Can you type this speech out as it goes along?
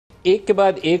ایک کے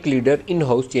بعد ایک لیڈر ان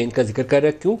ہاؤس چینج کا ذکر کر رہا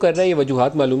ہے، کیوں کر رہا ہے یہ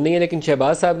وجوہات معلوم نہیں ہے، لیکن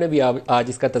شہباز صاحب نے بھی آج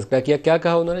اس کا تذکرہ کیا. کیا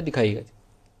کہا انہوں نے، دکھائیے گا.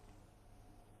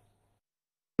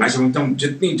 میں سمجھتا ہوں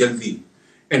جتنی جلدی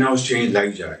ان ہاؤس چینج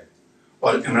لائی جائے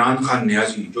اور عمران خان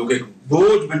نیازی جو کہ ایک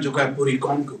بوجھ بن چکا ہے پوری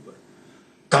قوم کے اوپر،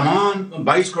 تمام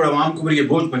 22 کروڑ عوام کے اوپر یہ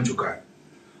بوجھ بن چکا ہے،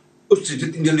 اس سے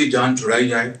جتنی جلدی جان چھڑائی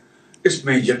جائے. اس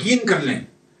میں یقین کر لیں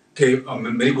کہ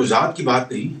میری کوئی ذات کی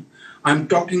بات نہیں ہے، I am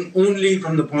talking only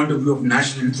from the point of view of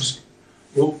national interest,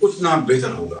 وہ اتنا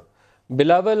بہتر ہوگا.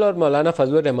 بلاول اور مولانا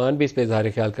فضل الرحمان بھی اس پہ اظہار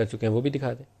خیال کر چکے ہیں، وہ بھی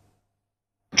دکھا دیں.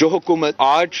 جو حکومت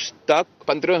آج تک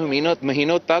 15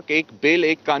 مہینوں تک ایک بل،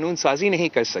 ایک قانون سازی نہیں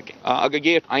کر سکے، اگر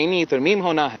یہ آئینی ترمیم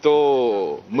ہونا ہے تو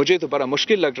مجھے تو بڑا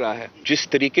مشکل لگ رہا ہے. جس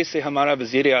طریقے سے ہمارا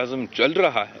وزیر اعظم چل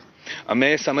رہا ہے،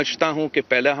 میں سمجھتا ہوں کہ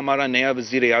پہلا ہمارا نیا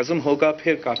وزیر اعظم ہوگا،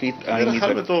 پھر کافی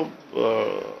تو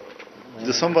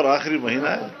دسمبر آخری مہینہ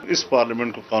ہے. اس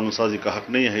پارلیمنٹ کو قانون سازی کا حق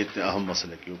نہیں ہے اتنے اہم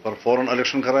مسئلے کے اوپر. فوراً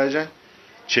الیکشن کرائے جائیں،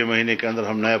 6 مہینے کے اندر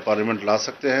ہم نیا پارلیمنٹ لا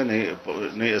سکتے ہیں،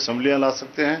 نئی اسمبلیاں لا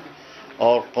سکتے ہیں،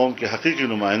 اور قوم کے حقیقی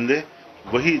نمائندے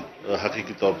وہی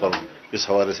حقیقی طور پر اس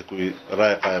حوالے سے کوئی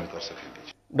رائے قائم کر سکیں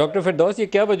گے. ڈاکٹر فردوس، یہ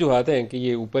کیا وجوہات ہیں کہ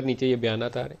یہ اوپر نیچے یہ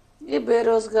بیانات آ رہے ہیں؟ یہ بے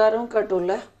روزگاروں کا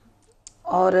ٹولہ ہے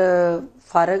اور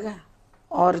فارغ ہے،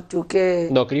 اور چونکہ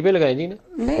نوکری پہ لگائیں جی نا.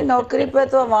 نہیں، نوکری پہ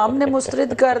تو عوام نے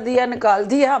مسترد کر دیا، نکال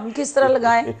دیا، ہم کس طرح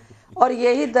لگائیں؟ اور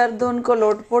یہی درد ان کو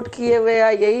لوٹ پوٹ کیے ہوئے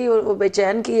ہے، یہی بے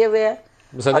چین کیے ہوئے ہے.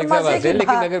 اور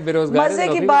مزے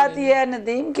کی بات یہ ہے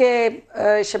ندیم کہ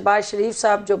شہباز شریف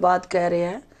صاحب جو بات کہہ رہے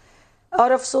ہیں،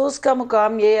 اور افسوس کا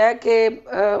مقام یہ ہے کہ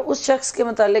اس شخص کے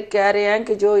متعلق کہہ رہے ہیں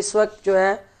کہ جو اس وقت جو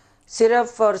ہے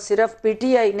صرف اور صرف پی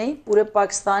ٹی آئی نہیں، پورے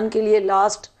پاکستان کے لیے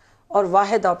لاسٹ اور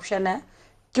واحد آپشن ہے،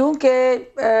 کیونکہ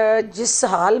جس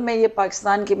حال میں یہ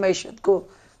پاکستان کی معیشت کو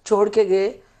چھوڑ کے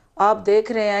گئے، آپ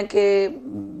دیکھ رہے ہیں کہ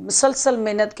مسلسل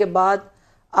محنت کے بعد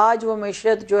آج وہ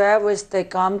معیشت جو ہے وہ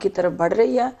استحکام کی طرف بڑھ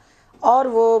رہی ہے، اور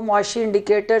وہ معاشی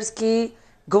انڈیکیٹرز کی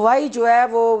گواہی جو ہے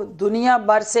وہ دنیا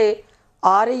بھر سے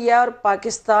آ رہی ہے. اور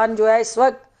پاکستان جو ہے اس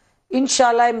وقت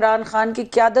انشاءاللہ عمران خان کی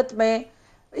قیادت میں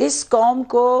اس قوم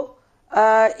کو،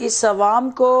 اس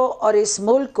عوام کو اور اس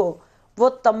ملک کو وہ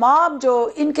تمام جو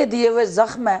ان کے دیے ہوئے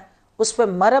زخم ہیں اس پہ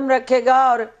مرہم رکھے گا.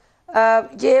 اور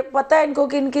یہ پتہ ہے ان کو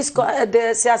کہ ان کی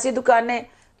سیاسی دکانیں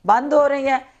بند ہو رہی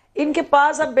ہیں، ان کے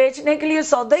پاس اب بیچنے کے لیے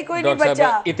سودا ہی کوئی نہیں بچا.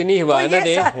 اتنی ہوا نہ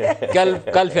دیں.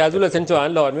 کل فیاض الحسن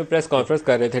چوہان لاہور میں پریس کانفرنس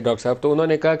کر رہے تھے ڈاکٹر صاحب، تو انہوں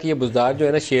نے کہا کہ یہ بزدار جو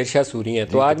ہے نا شیر شاہ سوری ہیں.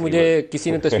 تو آج مجھے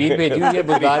کسی نے تصویر بھیجی ہوئی ہے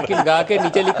بزدار کی، لگا کے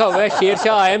نیچے لکھا ہوا ہے Sher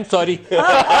Shah I am sorry.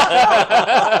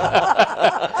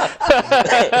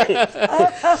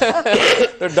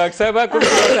 تو ڈاکٹر صاحب کچھ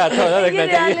اچھا ہونا رکھنا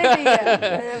چاہیے.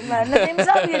 ندیم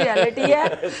صاحب یہ ریالٹی ہے،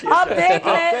 آپ دیکھ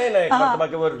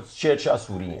لیں. وہ شیر شاہ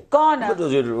سوری ہیں کون ہے؟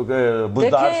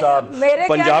 بزدار صاحب میرے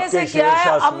پنجاب کہنے کے سے کیا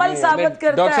ہے، عمل ثابت کرتا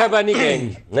ہے. ڈاکٹر صاحب نہیں کہیں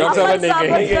گی، نہیں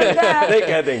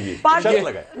کہہ دیں گی، شرط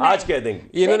لگائیں آج کہہ دیں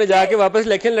گی. انہوں نے جا کے واپس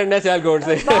الیکشن لڑنا ہے سیالکوٹ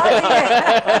سے.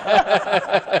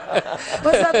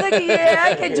 مصدق یہ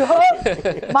ہے کہ جو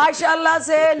ماشاءاللہ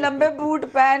سے لمبے بوٹ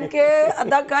پہن کے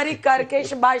اداکاری کر کے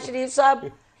شہباز شریف صاحب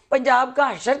پنجاب کا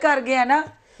حشر کر گئے ہیں نا،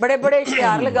 بڑے بڑے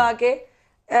اشتہار لگا کے،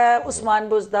 عثمان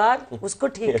بزدار اس کو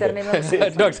ٹھیک کرنے میں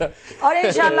اور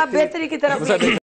انشاءاللہ بہتری کی طرف